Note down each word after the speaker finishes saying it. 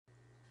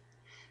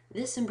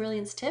This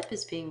Embrilliance tip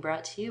is being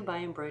brought to you by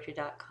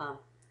Embroidery.com.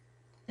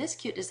 This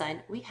cute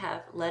design, we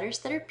have letters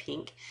that are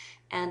pink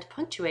and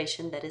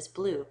punctuation that is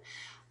blue.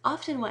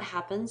 Often what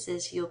happens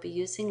is you'll be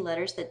using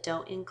letters that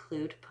don't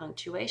include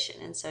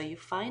punctuation, and so you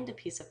find a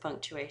piece of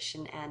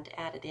punctuation and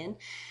add it in,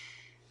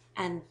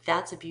 and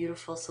that's a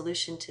beautiful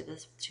solution to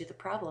the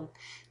problem.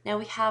 Now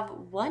we have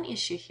one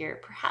issue here.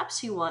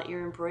 Perhaps you want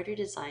your embroidery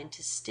design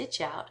to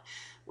stitch out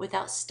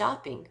without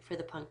stopping for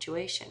the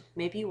punctuation.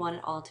 Maybe you want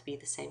it all to be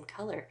the same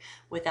color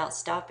without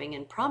stopping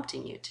and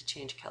prompting you to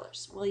change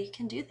colors. Well, you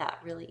can do that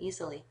really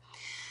easily.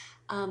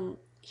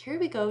 Here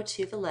we go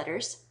to the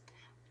letters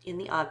in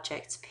the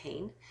Objects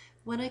pane.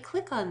 When I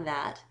click on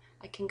that,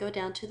 I can go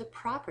down to the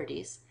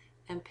Properties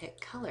and pick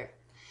Color.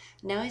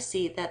 Now I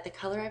see that the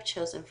color I've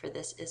chosen for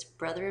this is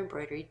Brother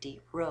Embroidery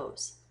Deep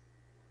Rose.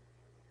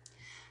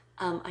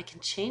 I can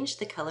change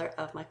the color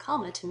of my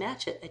comma to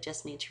match it. I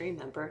just need to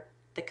remember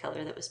the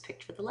color that was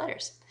picked for the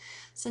letters.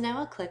 So now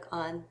I'll click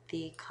on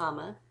the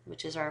comma,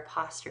 which is our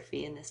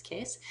apostrophe in this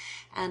case,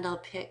 and I'll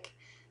pick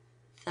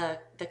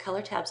the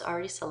color tabs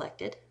already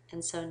selected,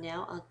 and so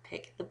now I'll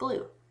pick the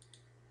blue.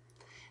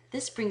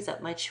 This brings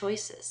up my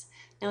choices.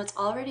 Now it's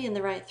already in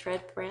the right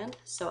thread brand,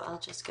 so I'll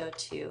just go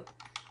to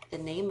the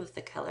name of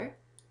the color,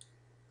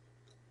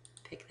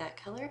 pick that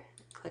color,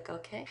 click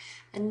OK,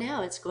 and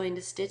now it's going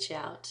to stitch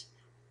out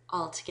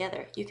all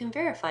together. You can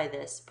verify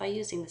this by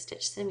using the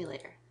Stitch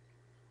Simulator.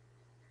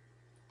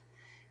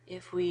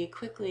 If we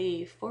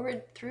quickly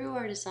forward through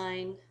our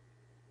design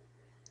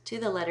to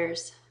the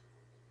letters,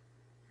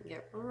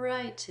 get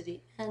right to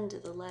the end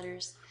of the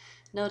letters,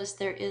 notice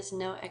there is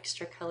no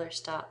extra color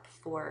stop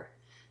for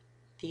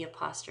the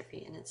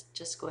apostrophe, and it's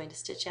just going to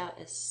stitch out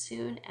as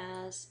soon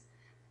as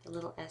the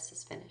little S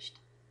is finished.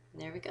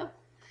 And there we go.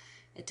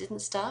 It didn't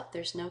stop.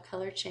 There's no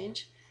color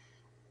change.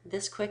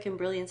 This quick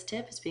Embrilliance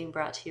tip is being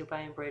brought to you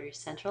by Embroidery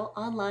Central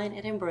online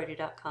at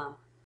Embroidery.com.